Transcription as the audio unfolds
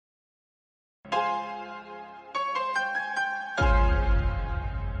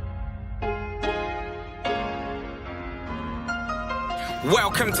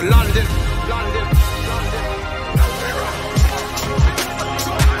Welcome to London. London.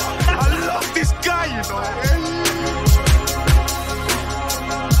 I love this guy, you know.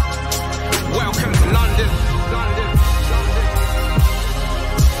 Welcome to London. London.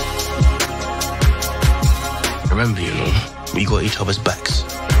 Remember, you know, we got each other's backs.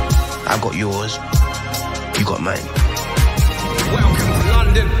 I got yours. You got mine. Welcome to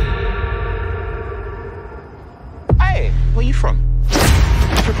London. Hey, where you from?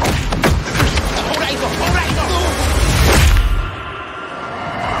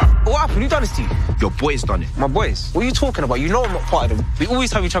 What happened? Who done this to you? Your boy's done it. My boys? What are you talking about? You know I'm not part of them. We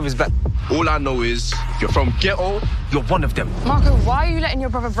always have each other's back. All I know is, if you're from ghetto, you're one of them. Marco, why are you letting your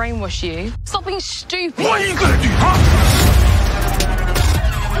brother brainwash you? Stop being stupid. What are you gonna do, huh?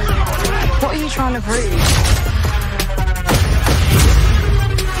 What are you trying to prove?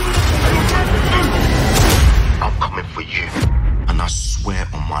 I'm coming for you. And I swear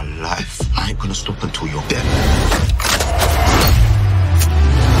on my life, I ain't gonna stop until you're dead.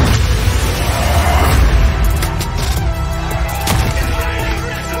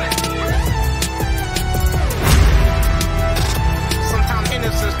 Sometimes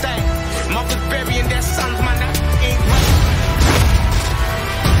innocence die. Mothers burying their sons, man, that ain't right.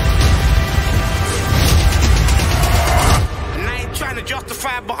 And I ain't trying to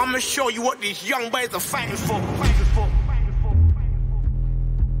justify, but I'ma show you what these young boys are fighting for.